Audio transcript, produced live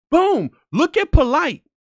Boom. Look at Polight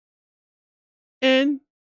and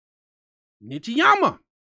Nitiyama,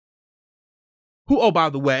 who, oh, by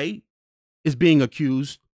the way, is being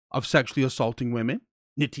accused of sexually assaulting women.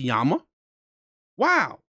 Nitiyama.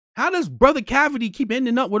 Wow. How does Brother Cavity keep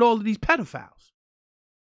ending up with all of these pedophiles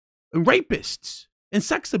and rapists and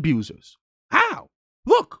sex abusers? How?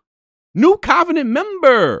 Look, new Covenant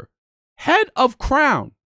member, head of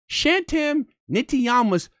Crown, Shantam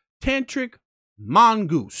Nitiyama's Tantric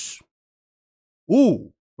Mongoose.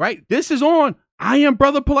 Ooh, right? This is on I Am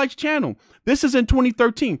Brother Polight's channel. This is in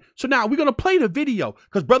 2013. So now we're going to play the video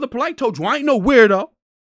because Brother Polight told you I ain't no weirdo.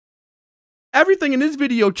 Everything in this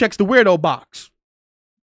video checks the weirdo box.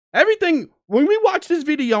 Everything, when we watch this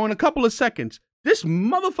video in a couple of seconds, this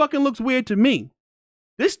motherfucking looks weird to me.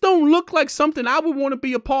 This don't look like something I would want to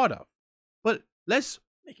be a part of. But let's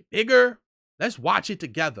make it bigger. Let's watch it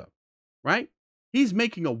together, right? He's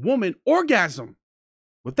making a woman orgasm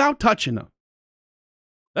without touching her.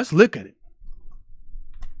 Let's look at it.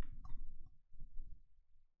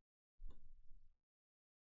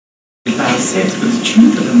 About sex, but the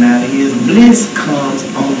truth of the matter is bliss comes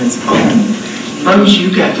on its own. First, you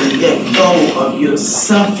got to let go of your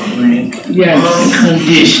suffering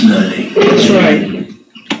unconditionally. That's right.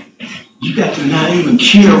 You got to not even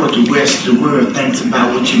care what the rest of the world thinks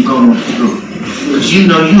about what you're going through. Because you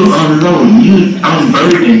know you're unloading, you're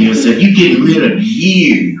unburdening yourself, you're getting rid of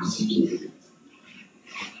years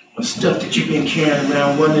of stuff that you've been carrying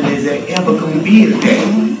around wondering is there ever going to be a day.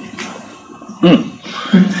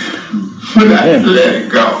 But I had to let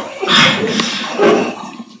it go.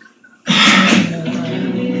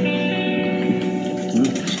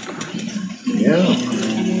 Yeah.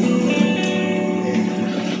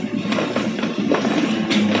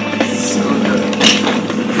 So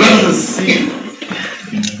the brothers see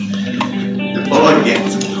the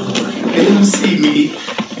orgasm. They don't see me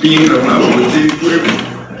being around with these women.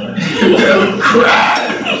 They'll cry.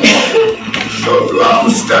 Go through all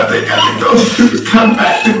the stuff they got to go through to come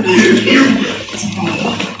back to me as human.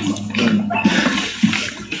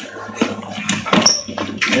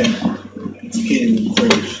 It's getting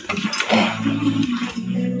crazy.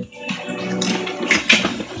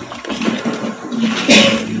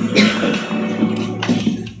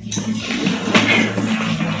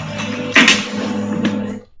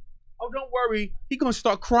 Oh, don't worry. He's going to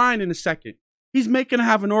start crying in a second. He's making her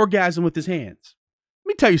have an orgasm with his hands. Let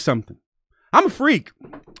me tell you something. I'm a freak.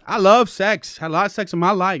 I love sex. Had a lot of sex in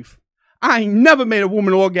my life. I ain't never made a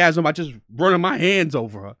woman orgasm by just running my hands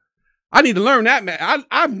over her. I need to learn that, man.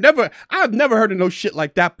 I've never heard of no shit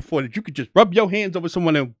like that before, that you could just rub your hands over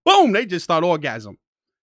someone and boom, they just start orgasm.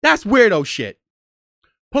 That's weirdo shit.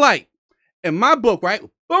 Polight. In my book, right?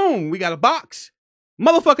 Boom, we got a box.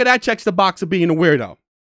 Motherfucker, that checks the box of being a weirdo.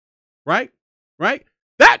 Right? Right?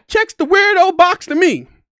 That checks the weirdo box to me.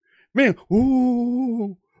 Man,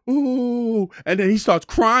 ooh. Ooh, and then he starts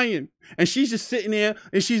crying, and she's just sitting there,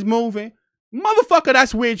 and she's moving. Motherfucker,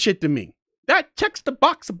 that's weird shit to me. That checks the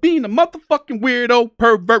box of being a motherfucking weirdo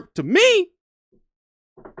pervert to me.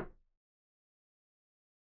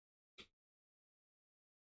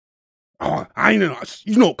 Oh, I ain't,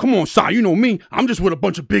 you know, come on, Si, you know me. I'm just with a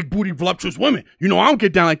bunch of big booty, voluptuous women. You know, I don't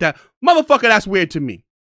get down like that. Motherfucker, that's weird to me.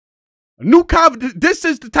 New Covenant, this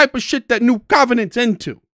is the type of shit that New Covenant's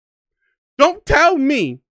into. Don't tell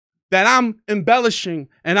me that I'm embellishing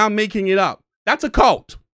and I'm making it up. That's a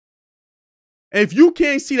cult. And if you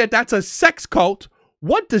can't see that that's a sex cult,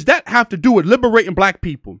 what does that have to do with liberating black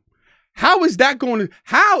people? How is that going to,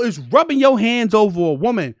 how is rubbing your hands over a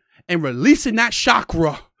woman and releasing that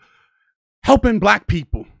chakra helping black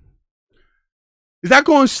people? Is that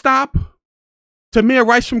going to stop Tamir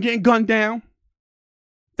Rice from getting gunned down?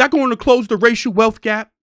 Is that going to close the racial wealth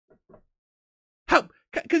gap? Help,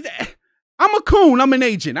 because I'm a coon. I'm an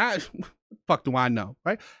agent. Fuck do I know,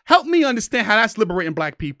 right? Help me understand how that's liberating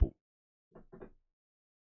black people.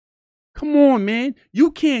 Come on, man.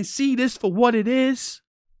 You can't see this for what it is.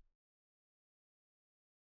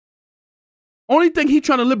 Only thing he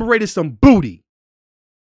trying to liberate is some booty.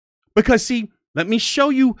 Because see, let me show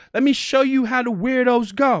you how the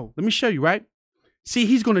weirdos go. Let me show you, right? See,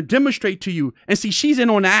 he's going to demonstrate to you. And see, she's in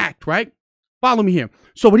on the act, right? Follow me here.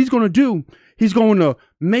 So what he's going to do, he's going to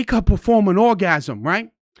make her perform an orgasm,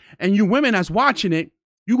 right? And you women that's watching it,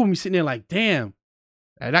 you're going to be sitting there like, damn,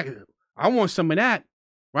 I want some of that,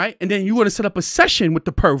 right? And then you're going to set up a session with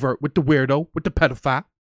the pervert, with the weirdo, with the pedophile.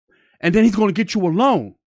 And then he's going to get you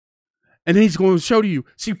alone. And then he's going to show to you.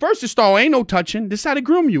 See, first to start, ain't no touching. This is how to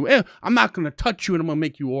groom you. I'm not going to touch you and I'm going to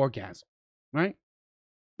make you orgasm, right?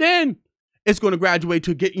 Then it's going to graduate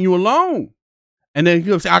to getting you alone. And then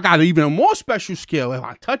he'll say, I got even more special skill if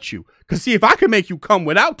I touch you. Because see, if I can make you come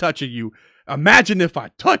without touching you, imagine if I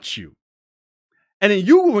touch you. And then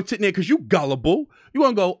you were sitting there because you gullible. You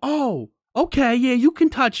want to go, oh, okay, yeah, you can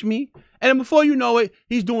touch me. And then before you know it,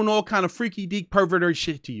 he's doing all kind of freaky deek perverted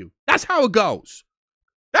shit to you. That's how it goes.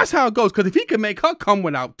 That's how it goes. Because if he can make her come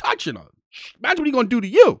without touching her, imagine what he's going to do to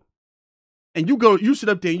you. And you sit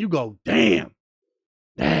up there and you go, damn.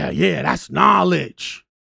 Yeah, that's knowledge.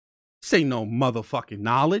 This ain't no motherfucking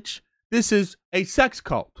knowledge. This is a sex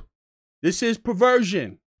cult. This is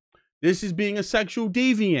perversion. This is being a sexual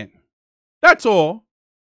deviant. That's all.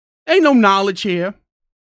 Ain't no knowledge here.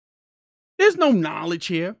 There's no knowledge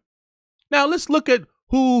here. Now let's look at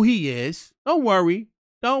who he is. Don't worry.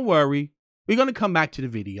 Don't worry. We're going to come back to the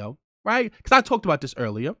video, right? Because I talked about this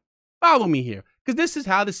earlier. Follow me here. Because this is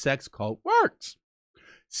how the sex cult works.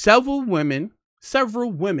 Several women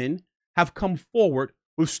have come forward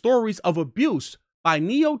with stories of abuse by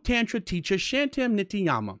Neo-Tantra teacher Shantam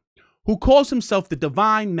Nitiyama, who calls himself the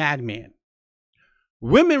Divine Madman.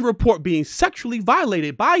 Women report being sexually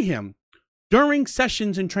violated by him during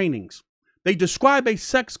sessions and trainings. They describe a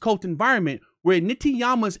sex cult environment where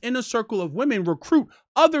Nitiyama's inner circle of women recruit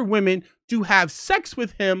other women to have sex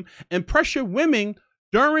with him and pressure women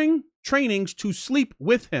during trainings to sleep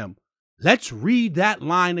with him. Let's read that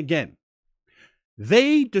line again.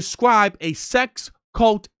 They describe a sex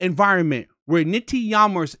cult environment where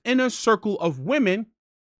Nitiyama's inner circle of women,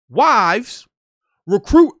 wives,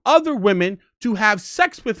 recruit other women to have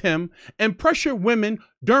sex with him and pressure women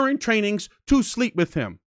during trainings to sleep with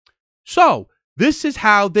him. So this is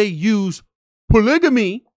how they use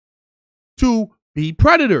polygamy to be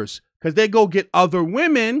predators, because they go get other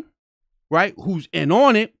women, right, who's in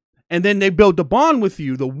on it, and then they build a bond with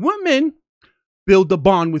you. The women build the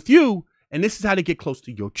bond with you, and this is how they get close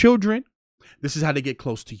to your children. This is how they get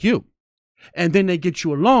close to you. And then they get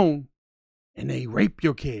you alone, and they rape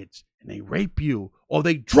your kids, and they rape you, or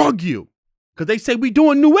they drug you, because they say we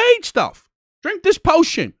doing new age stuff. Drink this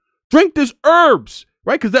potion. Drink this herbs,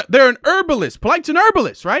 right? Because they're an herbalist. Polight's an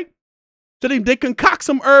herbalist, right? So they concoct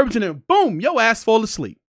some herbs, and then boom, your ass fall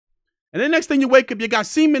asleep. And then next thing you wake up, you got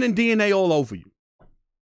semen and DNA all over you.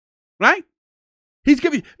 Right? He's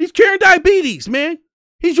curing diabetes, man.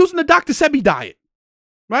 He's using the Dr. Sebi diet.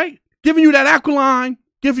 Right? Giving you that alkaline,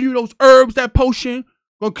 giving you those herbs, that potion,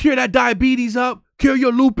 gonna cure that diabetes up, cure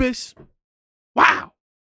your lupus. Wow.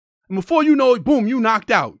 And before you know it, boom, you knocked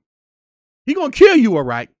out. He gonna cure you, all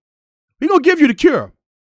right. He gonna give you the cure.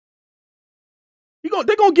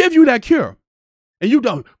 They're gonna give you that cure. And you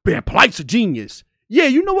don't, man, Polight's a genius. Yeah,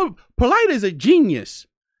 you know what? Polight is a genius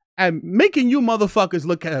at making you motherfuckers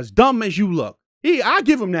look as dumb as you look. I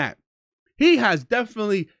give him that. He has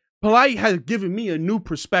definitely, Polight has given me a new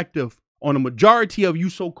perspective on a majority of you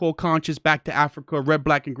so-called conscious back to Africa, red,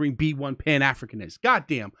 black, and green, B1 Pan-Africanists.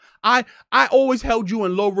 Goddamn. I always held you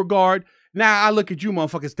in low regard. Now I look at you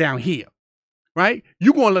motherfuckers down here. Right?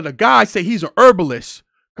 You gonna let a guy say he's an herbalist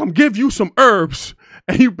come give you some herbs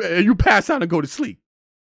and you pass out and go to sleep.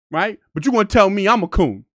 Right? But you gonna tell me I'm a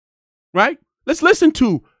coon. Right? Let's listen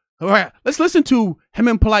to him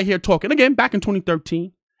and Polight here talking again back in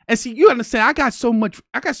 2013. And see, you understand, I got so much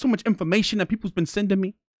information that people's been sending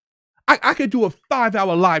me. I could do a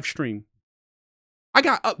 5-hour live stream. I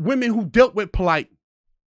got women who dealt with Polight.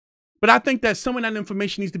 But I think that some of that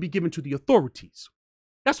information needs to be given to the authorities.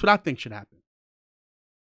 That's what I think should happen.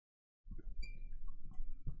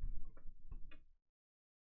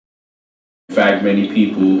 In fact, many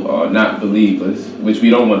people are not believers, which we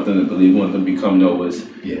don't want them to believe. We want them to become knowers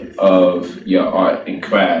of your art and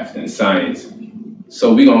craft and science.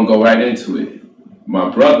 So we're going to go right into it. My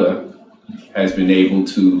brother has been able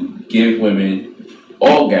to give women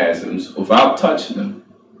orgasms without touching them.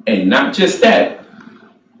 And not just that,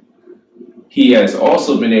 he has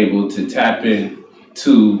also been able to tap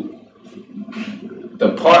into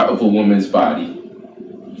the part of a woman's body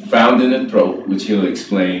found in the throat, which he'll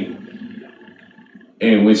explain,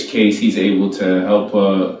 in which case he's able to help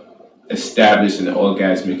her establish an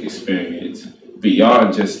orgasmic experience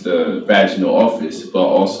beyond just the vaginal orifice, but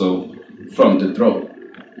also from the throat.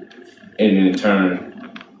 And in turn,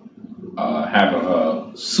 having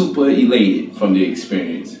her super elated from the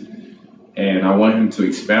experience. And I want him to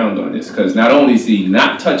expound on this, because not only is he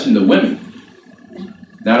not touching the women,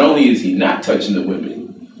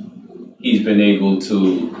 he's been able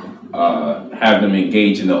to have them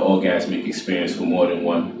engage in the orgasmic experience for more than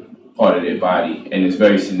one part of their body. And it's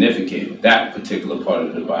very significant, that particular part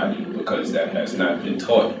of the body, because that has not been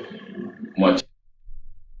taught much.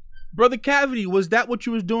 Brother Cavity, was that what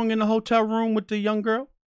you was doing in the hotel room with the young girl?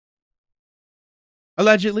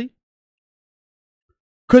 Allegedly?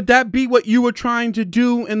 Could that be what you were trying to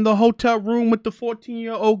do in the hotel room with the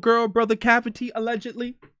 14-year-old girl, Brother Cavity,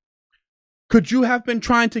 allegedly? Could you have been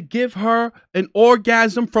trying to give her an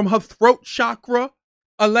orgasm from her throat chakra,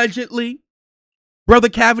 allegedly? Brother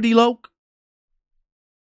Cavity Loke?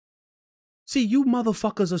 See, you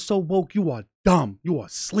motherfuckers are so woke, you are dumb. You are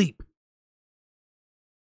asleep.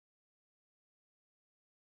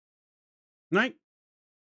 Right?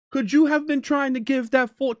 Could you have been trying to give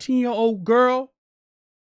that 14-year-old girl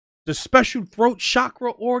the special throat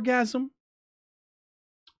chakra orgasm?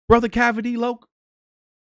 Brother Cavity Loke?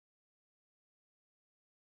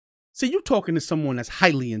 See, you talking to someone that's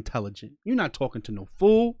highly intelligent. You're not talking to no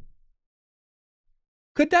fool.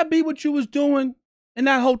 Could that be what you was doing in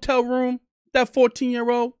that hotel room, that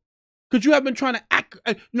 14-year-old? Could you have been trying to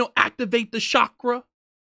activate the chakra,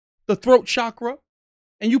 the throat chakra?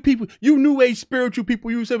 And you people, you new age spiritual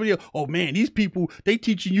people, you said, oh man, these people, they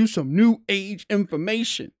teaching you some new age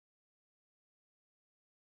information.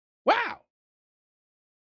 Wow.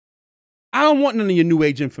 I don't want none of your new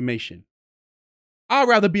age information. I'd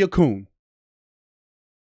rather be a coon.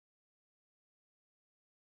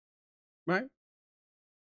 Right?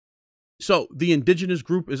 So the indigenous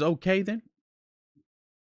group is okay then?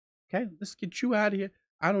 Okay, let's get you out of here.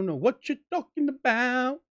 I don't know what you're talking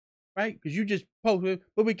about. Right? Because you just posted,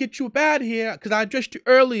 but we get you up out of here because I addressed you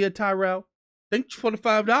earlier, Tyrell. Thanks for the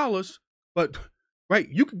 $5. But right,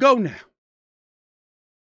 you could go now.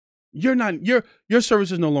 You're not, your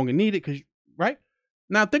service is no longer needed because, right?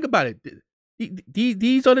 Now think about it.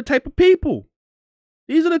 These are the type of people.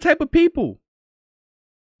 These are the type of people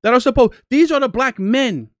that are these are the black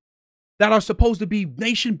men that are supposed to be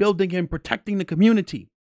nation building and protecting the community.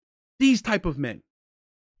 These type of men.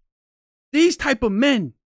 These type of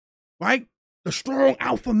men, right? The strong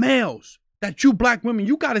alpha males that you black women,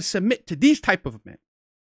 you got to submit to these type of men,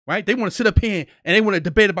 right? They want to sit up here and they want to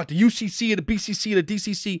debate about the UCC or the BCC or the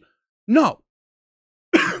DCC. No.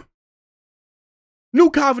 New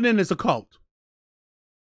Covenant is a cult.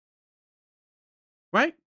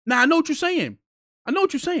 Right? Now, I know what you're saying. I know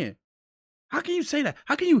what you're saying. How can you say that?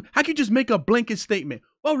 How can you just make a blanket statement?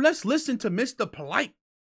 Well, let's listen to Mr. Polight.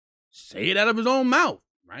 Say it out of his own mouth,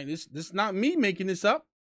 right? This is not me making this up,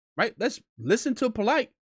 right? Let's listen to Polight.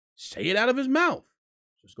 Say it out of his mouth.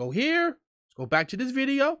 Just go here. Let's go back to this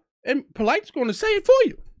video. And Polight's going to say it for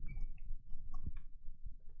you.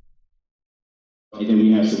 And then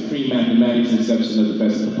we have supreme mathematics, inception of the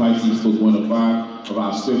best of the Pisces, book 105 of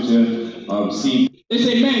our scripture. See, they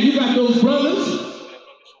say, man, you got those brothers,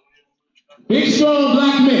 big, strong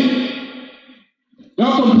black men.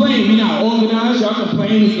 Y'all complain, we not organized. Y'all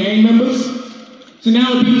complain with gang members. So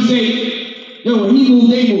now when people say, yo, when he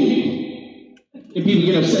moved, they moved. And people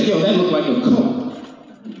get upset, yo, that looked like a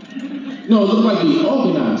cult. No, it looked like we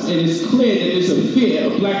organized. And it's clear that there's a fear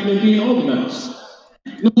of black men being organized.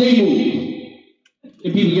 No, they moved.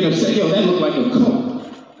 And people get upset, yo, that looked like a cult.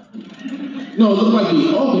 No, it looked like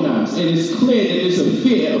we organized, and it's clear that there's a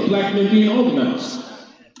fear of black men being organized.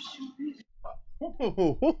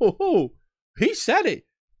 He said it.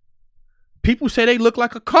 People say they look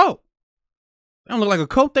like a cult. They don't look like a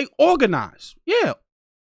cult, they organize. Yeah.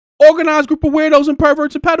 Organized group of weirdos and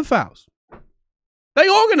perverts and pedophiles. They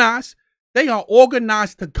organize. They are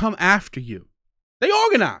organized to come after you. They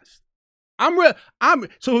organized.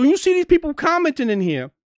 So when you see these people commenting in here,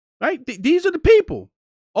 right? These are the people.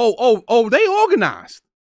 Oh, they organized.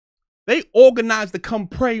 They organized to come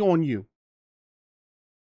prey on you.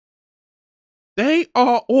 They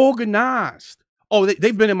are organized. Oh,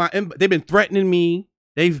 they've been they've been threatening me.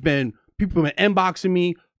 People have been inboxing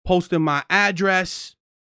me, posting my address.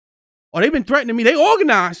 Oh, they've been threatening me. They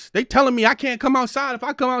organized. They telling me I can't come outside. If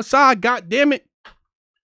I come outside, God damn it,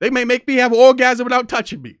 they may make me have an orgasm without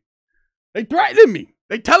touching me. They threatening me.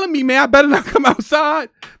 They telling me, man, I better not come outside.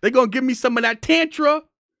 They gonna give me some of that tantra.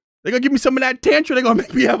 They're going to give me some of that tantra. They're going to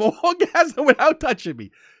make me have an orgasm without touching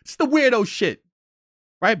me. It's the weirdo shit,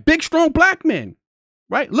 right? Big, strong black men,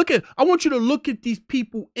 right? I want you to look at these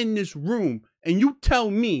people in this room and you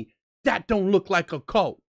tell me that don't look like a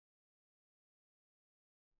cult.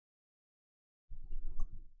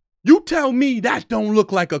 You tell me that don't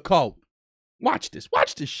look like a cult. Watch this.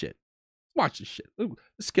 Watch this shit. Watch this shit. Let's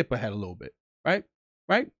skip ahead a little bit, right?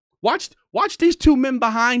 Right? Watch these two men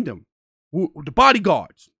behind them, the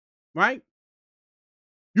bodyguards. Right?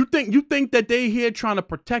 You think that they here trying to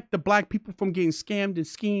protect the black people from getting scammed and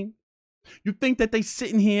schemed? You think that they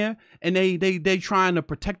sitting here and they trying to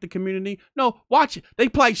protect the community? No, watch it. They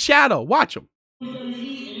play shadow. Watch them. And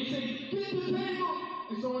they say, get the table.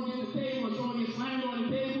 And someone gets the table and someone gets slammed on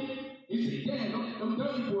the table. They say, damn, them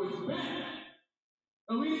dirty boys are back.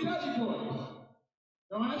 And we the dirty boys.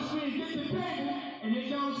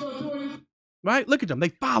 Right? Look at them. They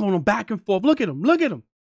following him back and forth. Look at him. Look at him.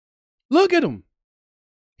 Look at him.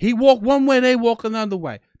 He walk one way, they walk another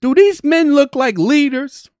way. Do these men look like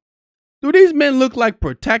leaders? Do these men look like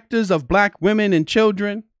protectors of black women and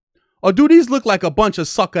children? Or do these look like a bunch of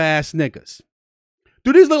sucker ass niggas?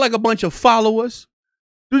 Do these look like a bunch of followers?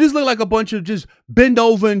 Do these look like a bunch of just bend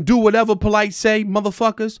over and do whatever Polight say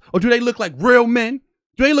motherfuckers? Or do they look like real men?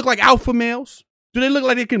 Do they look like alpha males? Do they look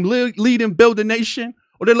like they can lead and build a nation?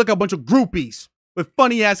 Or they look like a bunch of groupies with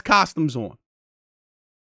funny ass costumes on?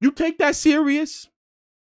 You take that serious?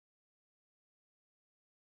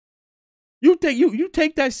 You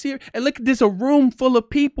take that serious? And look, there's a room full of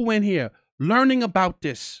people in here learning about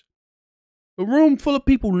this. A room full of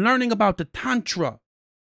people learning about the Tantra.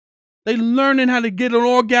 They learning how to get an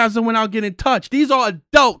orgasm without getting touched. These are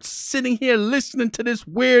adults sitting here listening to this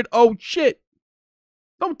weird old shit.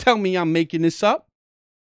 Don't tell me I'm making this up.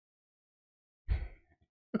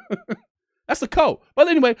 That's the code. But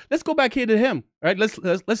anyway, let's go back here to him. Right?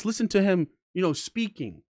 Let's listen to him,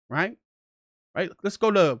 speaking, right? Right? Let's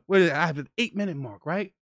go to where I have an 8-minute mark,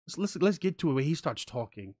 right? Let's get to it where he starts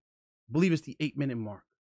talking. I believe it's the 8-minute mark.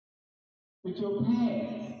 With your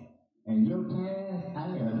past. And your past, I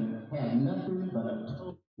have nothing but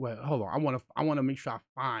a... Well, hold on. I want to make sure I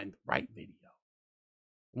find the right video.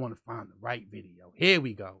 I want to find the right video. Here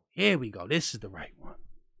we go. Here we go. This is the right one.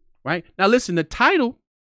 Right? Now listen, the title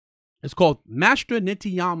is called Master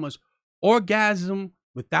Nitiyama's Orgasm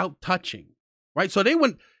Without Touching. Right? So they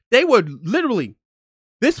were literally,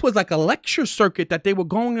 this was like a lecture circuit that they were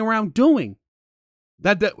going around doing.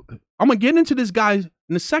 I'm going to get into this guy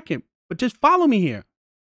in a second, but just follow me here.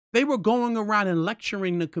 They were going around and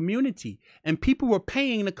lecturing the community, and people were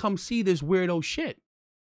paying to come see this weirdo shit.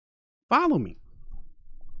 Follow me.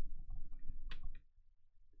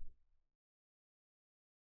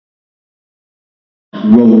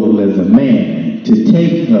 Role as a man to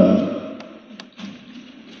take her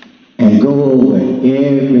and go over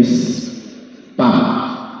every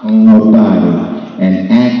spot on her body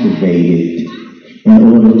and activate it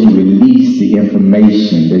in order to release the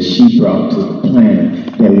information that she brought to the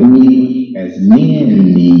planet that we as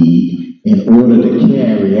men need in order to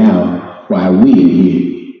carry out while we're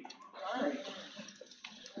here.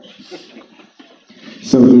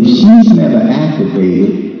 So if she's never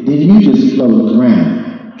activated, then you just float around.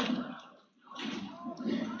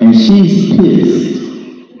 And she's pissed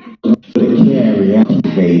to carry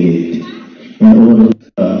activated in order to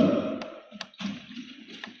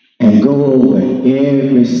and go over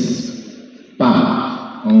every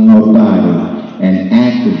spot on her body and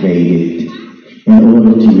activate it in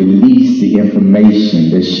order to release the information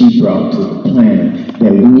that she brought to the planet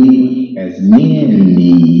that we as men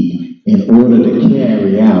need in order to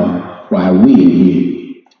carry out while we're here.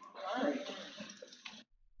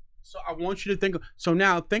 So I want you to think, so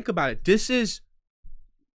now think about it. This is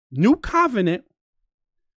New Covenant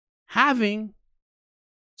having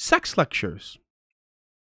sex lectures.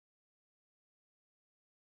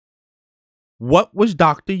 What was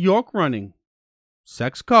Dr. York running?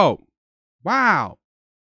 Sex code. Wow.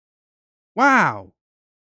 Wow.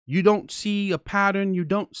 You don't see a pattern. You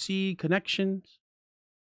don't see connections.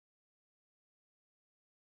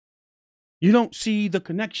 You don't see the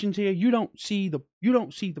connections here. You don't see the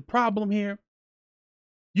problem here.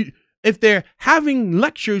 If they're having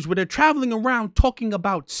lectures where they're traveling around talking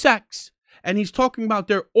about sex, and he's talking about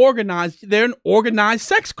they're an organized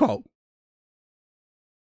sex cult.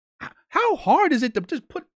 How hard is it to just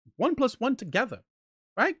put 1 + 1 together,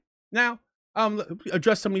 right? Now,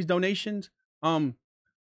 address some of these donations.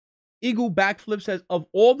 Eagle Backflip says, of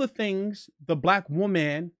all the things the black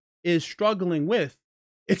woman is struggling with,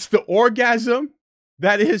 it's the orgasm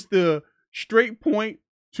that is the straight point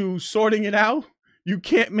to sorting it out. You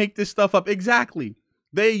can't make this stuff up. Exactly.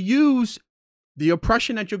 They use the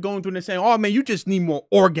oppression that you're going through and they're saying, oh man, you just need more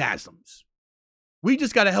orgasms. We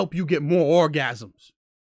just got to help you get more orgasms.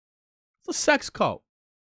 It's a sex cult,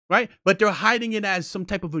 right? But they're hiding it as some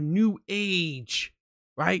type of a new age,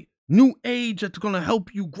 right? New age that's going to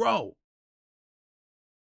help you grow,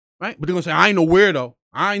 right? But they're going to say, I ain't no weirdo.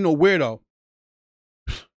 I ain't no weirdo.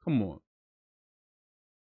 Come on.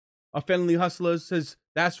 A Friendly Hustler says,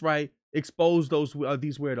 that's right. Expose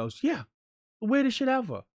these weirdos. Yeah. The weirdest shit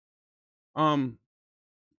ever.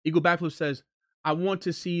 Eagle Backflip says, I want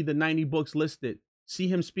to see the 90 books listed. See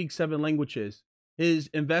him speak 7 languages. His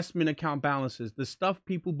investment account balances. The stuff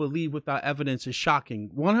people believe without evidence is shocking.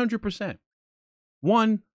 100%.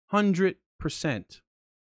 100%.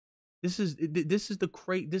 This is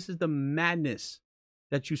the madness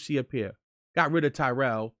that you see up here. Got rid of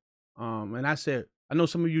Tyrell. And I said, I know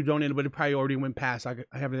some of you donated, but it probably already went past. I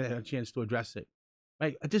haven't had a chance to address it.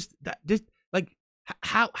 Like, like,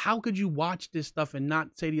 how could you watch this stuff and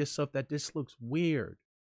not say to yourself that this looks weird?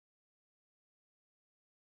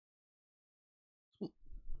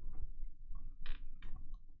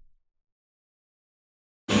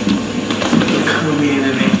 Come in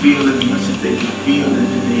and they feel as much as they can feel, and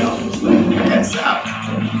then they almost like pass out.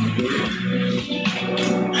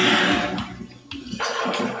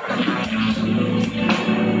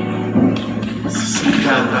 So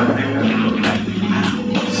sometimes I'm there for like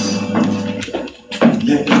hours.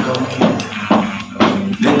 Let them go in.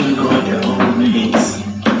 Let them go at their own pace.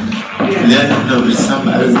 Yeah. Let them know that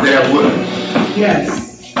somebody's there with them. Yes.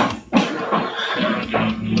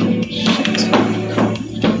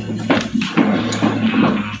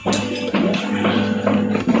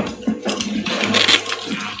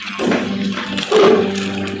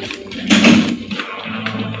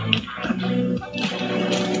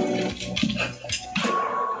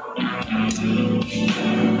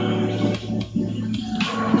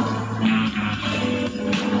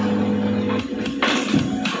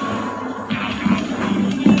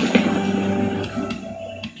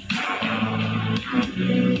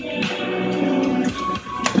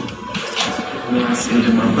 I said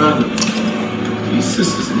to my brother, these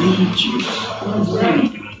sisters need you.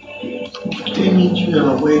 They need you in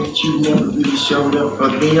a way that you never really showed up for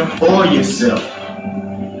them or yourself.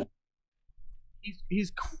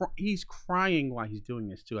 He's crying while he's doing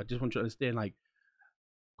this too. I just want you to understand. Like,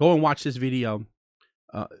 go and watch this video.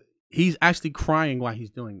 He's actually crying while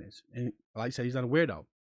he's doing this, and like I said, he's not a weirdo,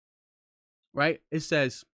 right? It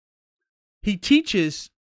says he teaches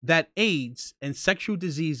that AIDS and sexual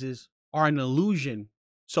diseases are an illusion,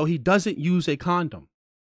 so he doesn't use a condom.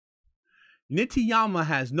 Nitiyama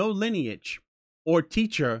has no lineage or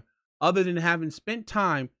teacher other than having spent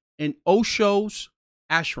time in Osho's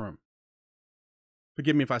ashram.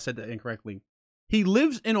 Forgive me if I said that incorrectly. He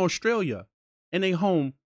lives in Australia in a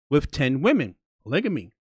home with 10 women,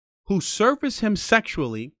 polygamy, who service him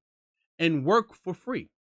sexually and work for free.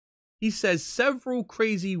 He says several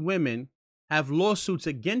crazy women have lawsuits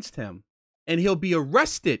against him, and he'll be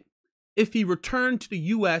arrested if he returned to the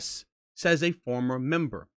U.S., says a former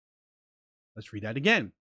member. Let's read that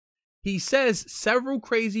again. He says several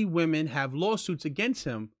crazy women have lawsuits against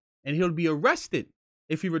him, and he'll be arrested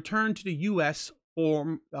if he returned to the U.S.,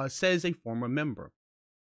 says a former member.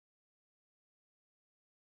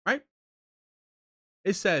 Right?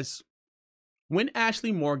 It says, when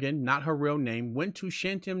Ashley Morgan, not her real name, went to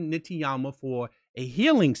Shantam Nitiyama for a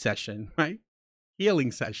healing session, right?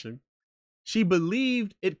 Healing session. She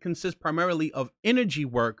believed it consists primarily of energy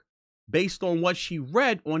work based on what she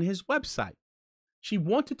read on his website. She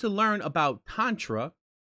wanted to learn about Tantra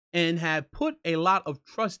and had put a lot of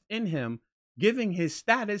trust in him, giving his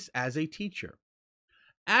status as a teacher.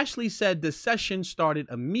 Ashley said the session started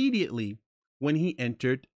immediately when he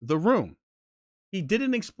entered the room. He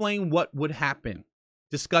didn't explain what would happen,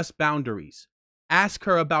 discuss boundaries, ask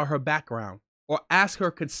her about her background, or ask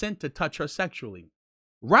her consent to touch her sexually.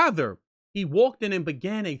 Rather, he walked in and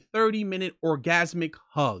began a 30-minute orgasmic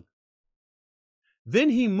hug. Then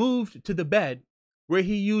he moved to the bed, where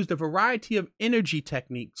he used a variety of energy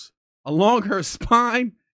techniques along her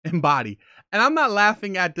spine and body. And I'm not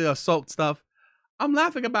laughing at the assault stuff. I'm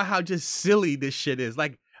laughing about how just silly this shit is.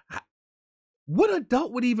 Like, what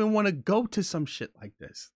adult would even want to go to some shit like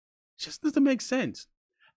this? It just doesn't make sense.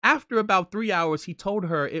 After about 3 hours, he told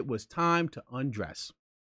her it was time to undress.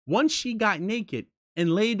 Once she got naked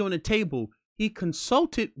and laid on a table, he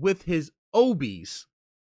consulted with his Obies,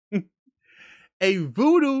 a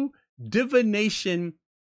voodoo divination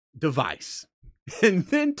device, and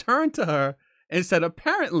then turned to her and said,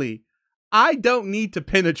 apparently, I don't need to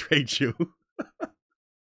penetrate you.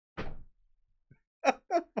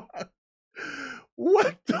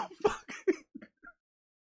 What the fuck?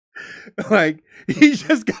 Like, he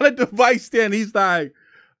just got a device there and he's like,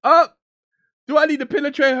 oh, do I need to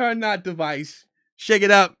penetrate her or not, device? Shake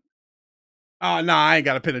it up. Oh, no, I ain't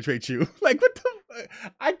got to penetrate you. Like, what the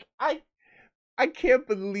fuck? I can't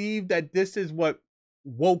believe that this is what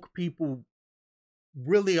woke people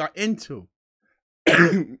really are into.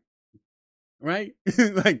 Right?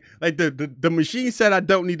 like the machine said, I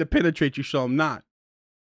don't need to penetrate you, so I'm not.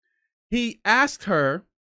 He asked her,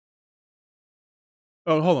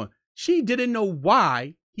 oh, hold on. She didn't know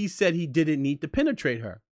why he said he didn't need to penetrate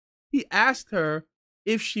her. He asked her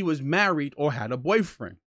if she was married or had a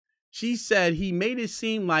boyfriend. She said he made it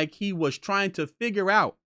seem like he was trying to figure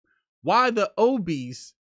out why the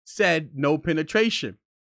Obies said no penetration.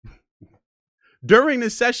 During the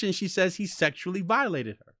session, she says he sexually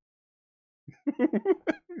violated her.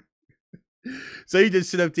 So he just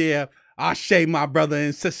sit up there. I shave my brother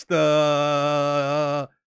and sister.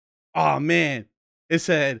 Oh man, it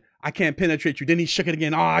said I can't penetrate you. Then he shook it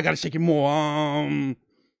again. Oh, I gotta shake it more.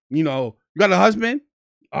 You got a husband?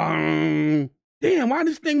 Damn, why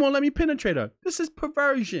this thing won't let me penetrate her? This is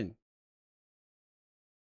perversion.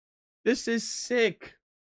 This is sick.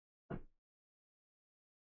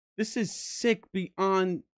 This is sick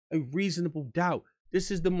beyond a reasonable doubt. This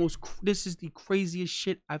is the craziest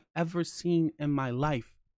shit I've ever seen in my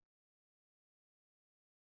life.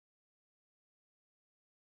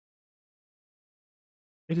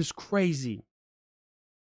 It is crazy.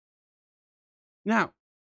 Now,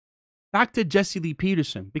 back to Jesse Lee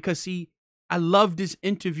Peterson, because see, I love this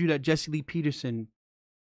interview that Jesse Lee Peterson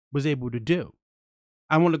was able to do.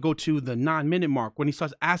 I want to go to the 9-minute mark when he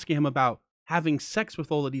starts asking him about having sex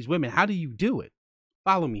with all of these women. How do you do it?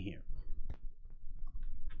 Follow me here.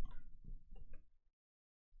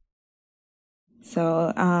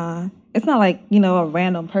 So it's not like, a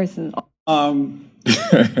random person.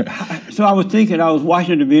 So I was thinking, I was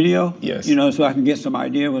watching the video, yes, so I can get some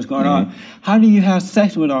idea of what's going on. How do you have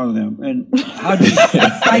sex with all of them? And how do you...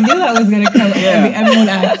 I knew that was going to come. Yeah. Everyone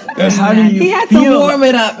asked. How do you he had to warm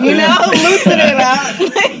it up, loosen it up.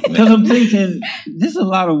 Because I'm thinking, this is a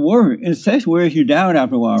lot of work, and sex wears you down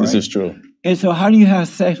after a while, right? This is true. And so how do you have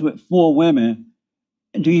sex with 4 women?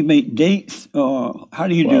 Do you make dates, or how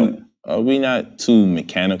do you do it? We're not too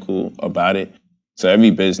mechanical about it. So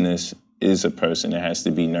every business is a person that has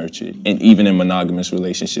to be nurtured. And even in monogamous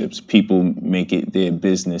relationships, people make it their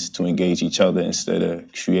business to engage each other instead of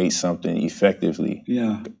create something effectively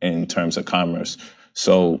in terms of commerce.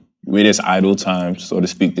 So where there's idle time, so to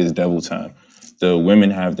speak, there's devil time. The women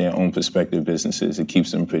have their own prospective businesses. It keeps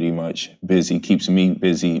them pretty much busy, keeps me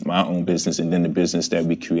busy, my own business, and then the business that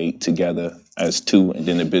we create together as two, and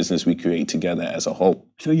then the business we create together as a whole.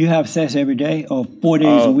 So you have sex every day or 4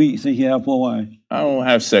 days a week since you have 4 wives? I don't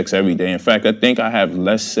have sex every day. In fact, I think I have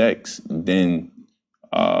less sex than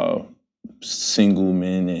single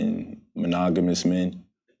men and monogamous men.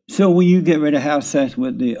 So when you get ready to have sex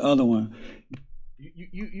with the other one?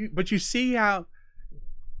 But you see how...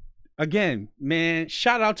 Again, man,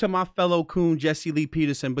 shout out to my fellow coon, Jesse Lee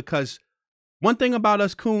Peterson, because one thing about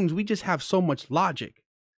us coons, we just have so much logic,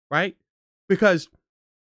 right? Because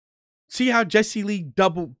see how Jesse Lee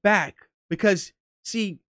doubled back? Because,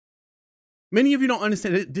 see, many of you don't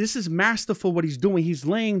understand. This is masterful what he's doing. He's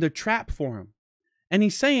laying the trap for him. And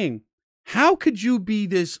he's saying, how could you be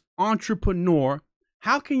this entrepreneur?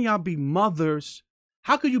 How can y'all be mothers?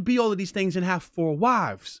 How could you be all of these things and have 4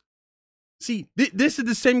 wives? See, this is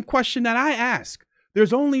the same question that I ask.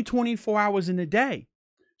 There's only 24 hours in a day.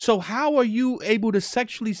 So how are you able to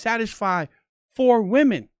sexually satisfy 4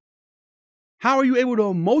 women? How are you able to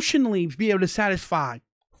emotionally be able to satisfy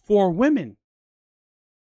 4 women?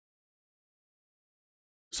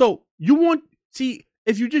 So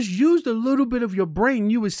if you just used a little bit of your brain,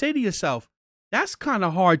 you would say to yourself, that's kind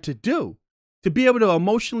of hard to do. To be able to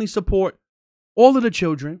emotionally support all of the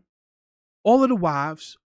children, all of the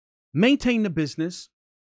wives, maintain the business,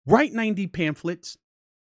 write 90 pamphlets,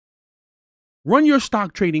 run your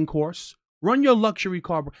stock trading course, run your luxury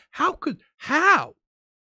car. How?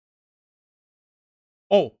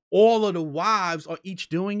 Oh, all of the wives are each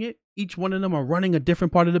doing it? Each one of them are running a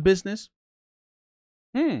different part of the business?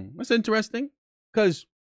 That's interesting. Because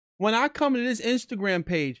when I come to this Instagram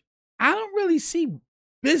page, I don't really see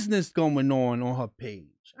business going on her page.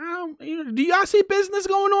 Do y'all see business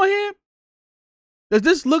going on here? Does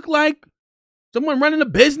this look like someone running a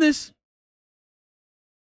business?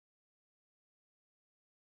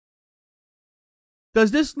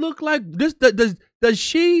 Does this look like this? Does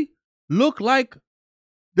she look like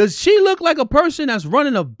a person that's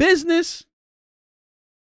running a business?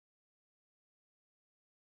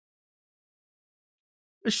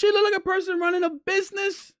 Does she look like a person running a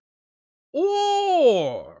business?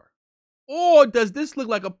 Or does this look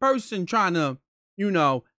like a person trying to,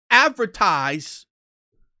 advertise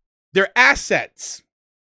their assets?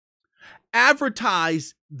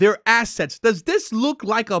 Advertise their assets. Does this look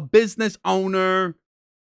like a business owner?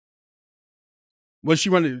 Was she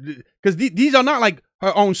running? Because these are not like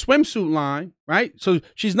her own swimsuit line, right? So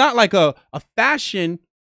she's not like a fashion.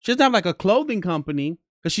 She doesn't have like a clothing company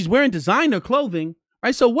because she's wearing designer clothing,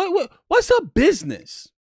 right? So what's her business?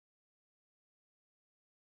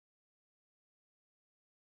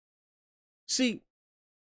 See,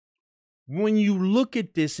 when you look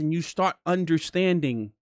at this and you start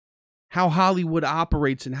understanding how Hollywood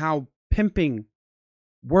operates and how pimping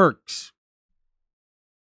works,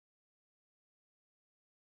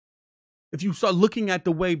 if you start looking at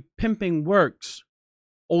the way pimping works,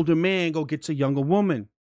 older man go gets a younger woman.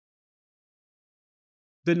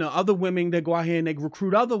 Then the other women, they go out here and they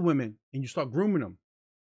recruit other women and you start grooming them.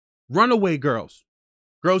 Runaway girls.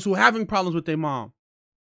 Girls who are having problems with their mom.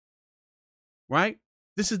 Right?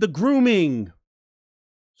 This is the grooming.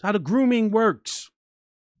 It's how the grooming works.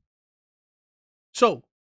 So,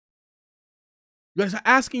 you guys are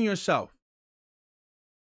asking yourself,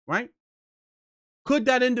 right? Could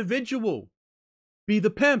that individual be the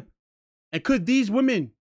pimp? And could these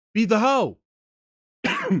women be the hoe?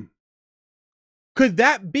 Could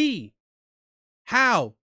that be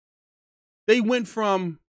how they went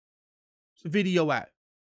from the video at?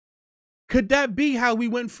 Could that be how we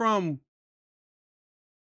went from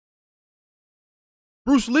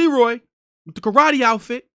Bruce Leroy with the karate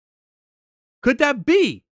outfit? Could that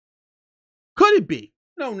be? Could it be?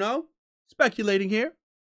 I don't know. Speculating here.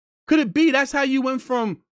 Could it be that's how you went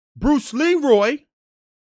from Bruce Leroy,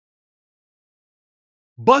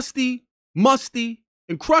 busty, musty,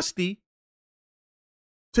 and crusty,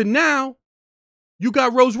 to now you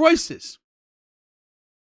got Rolls Royces?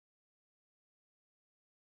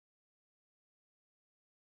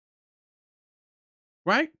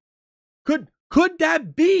 Right? Could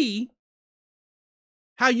that be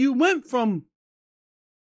how you went from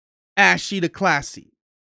ashy to classy?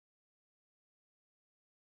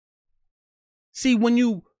 See, when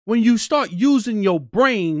you start using your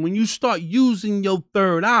brain, when you start using your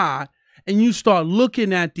third eye, and you start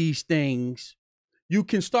looking at these things, you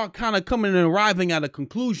can start kind of coming and arriving at a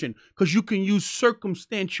conclusion, because you can use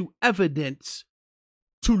circumstantial evidence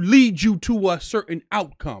to lead you to a certain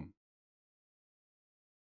outcome.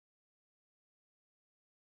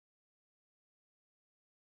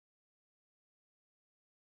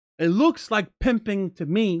 It looks like pimping to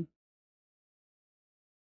me.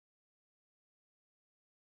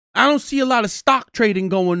 I don't see a lot of stock trading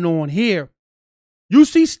going on here. You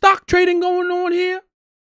see stock trading going on here?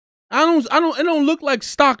 It don't look like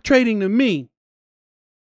stock trading to me.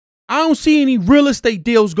 I don't see any real estate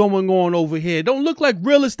deals going on over here. It don't look like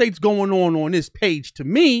real estate's going on this page to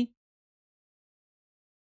me.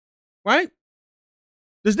 Right?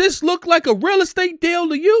 Does this look like a real estate deal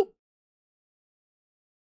to you?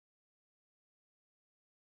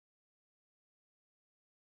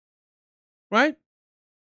 Right?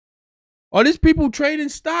 Are these people trading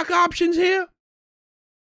stock options here?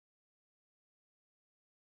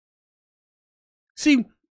 See,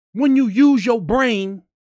 when you use your brain,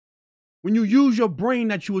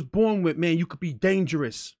 that you was born with, man, you could be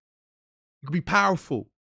dangerous. You could be powerful.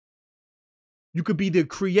 You could be the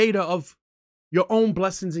creator of your own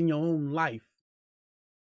blessings in your own life.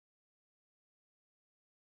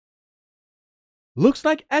 Looks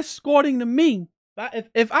like escorting to me.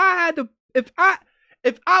 If I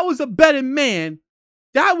was a betting man,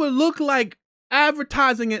 that would look like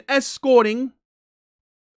advertising and escorting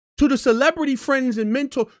to the celebrity friends and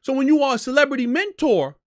mentor. So when you are a celebrity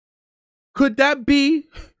mentor, could that be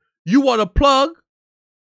you are the plug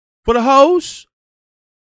for the hoes,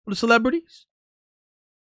 for the celebrities?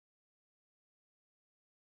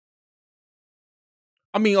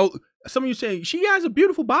 I mean, some of you say she has a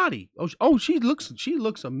beautiful body. She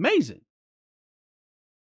looks amazing.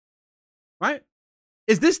 Right?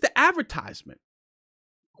 Is this the advertisement?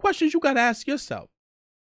 Questions you got to ask yourself.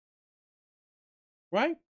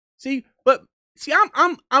 Right? See,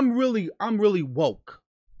 I'm really woke.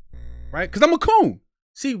 Right? Because I'm a coon.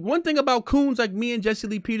 See, one thing about coons like me and Jesse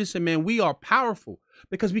Lee Peterson, man, we are powerful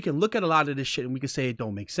because we can look at a lot of this shit and we can say it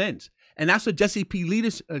don't make sense. And that's what Jesse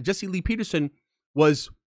Lee Peterson was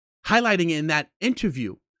highlighting in that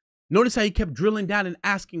interview. Notice how he kept drilling down and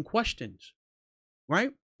asking questions.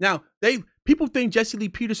 Right? Now, people think Jesse Lee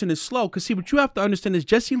Peterson is slow, because see, what you have to understand is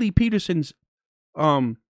Jesse Lee Peterson's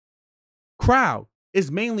crowd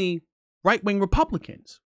is mainly right-wing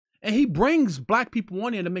Republicans. And he brings black people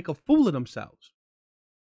on here to make a fool of themselves.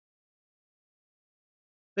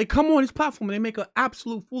 They come on his platform and they make an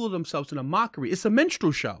absolute fool of themselves in a mockery. It's a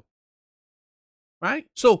minstrel show. Right?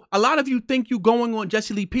 So a lot of you think you going on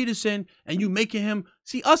Jesse Lee Peterson and you making him,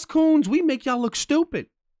 see, us coons, we make y'all look stupid.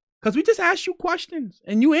 Because we just ask you questions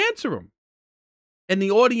and you answer them. And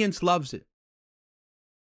the audience loves it.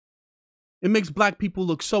 It makes black people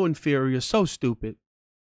look so inferior, so stupid,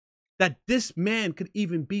 that this man could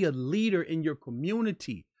even be a leader in your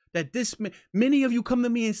community. That this man, many of you come to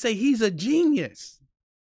me and say, he's a genius.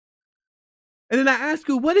 And then I ask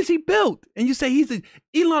you, what has he built? And you say,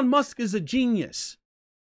 Elon Musk is a genius.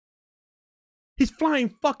 He's flying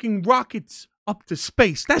fucking rockets up to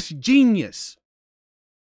space. That's genius.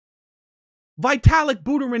 Vitalik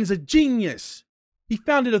Buterin is a genius. He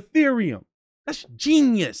founded Ethereum. That's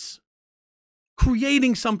genius.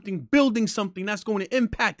 creating something, building something that's going to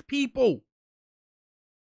impact people.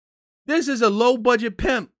 This is a low budget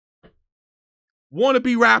pimp,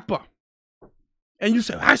 wannabe rapper. And you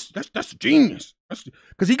say, that's a genius.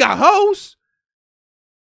 Because he got hoes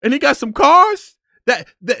and he got some cars.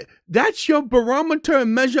 That's your barometer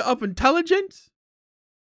and measure of intelligence?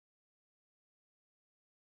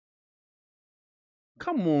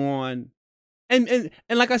 Come on. And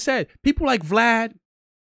like I said, people like Vlad,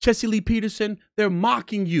 Chessie Lee Peterson, they're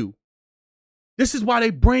mocking you. This is why they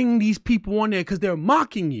bring these people on there, because they're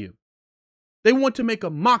mocking you. They want to make a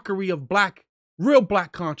mockery of real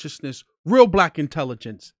black consciousness, real black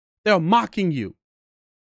intelligence. They're mocking you.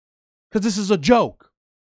 Because this is a joke.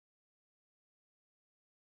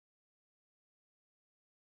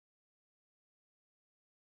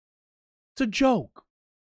 It's a joke.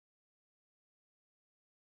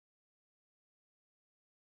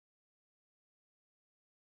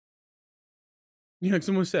 You know, like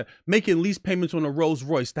someone said, making lease payments on a Rolls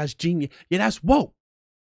Royce, that's genius. Yeah, that's woke.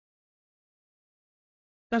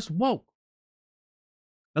 That's woke.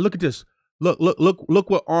 Now look at this. Look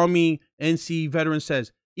what Army NC veteran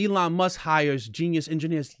says. Elon Musk hires genius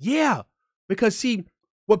engineers. Yeah, because see,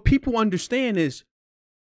 what people understand is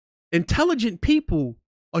intelligent people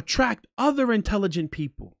attract other intelligent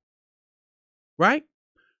people. Right?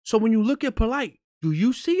 So when you look at Polight, do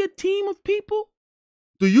you see a team of people?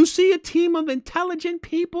 Do you see a team of intelligent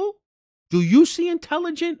people? Do you see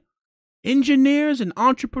intelligent engineers and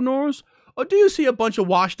entrepreneurs? Or do you see a bunch of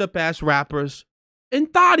washed up ass rappers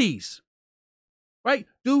and thotties? Right?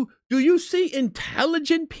 Do you see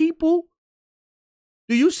intelligent people?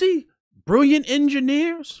 Do you see brilliant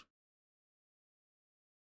engineers?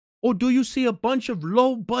 Or do you see a bunch of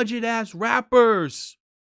low budget ass rappers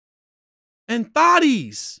and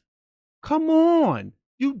thotties? Come on.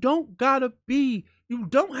 You don't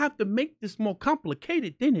have to make this more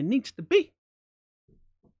complicated than it needs to be.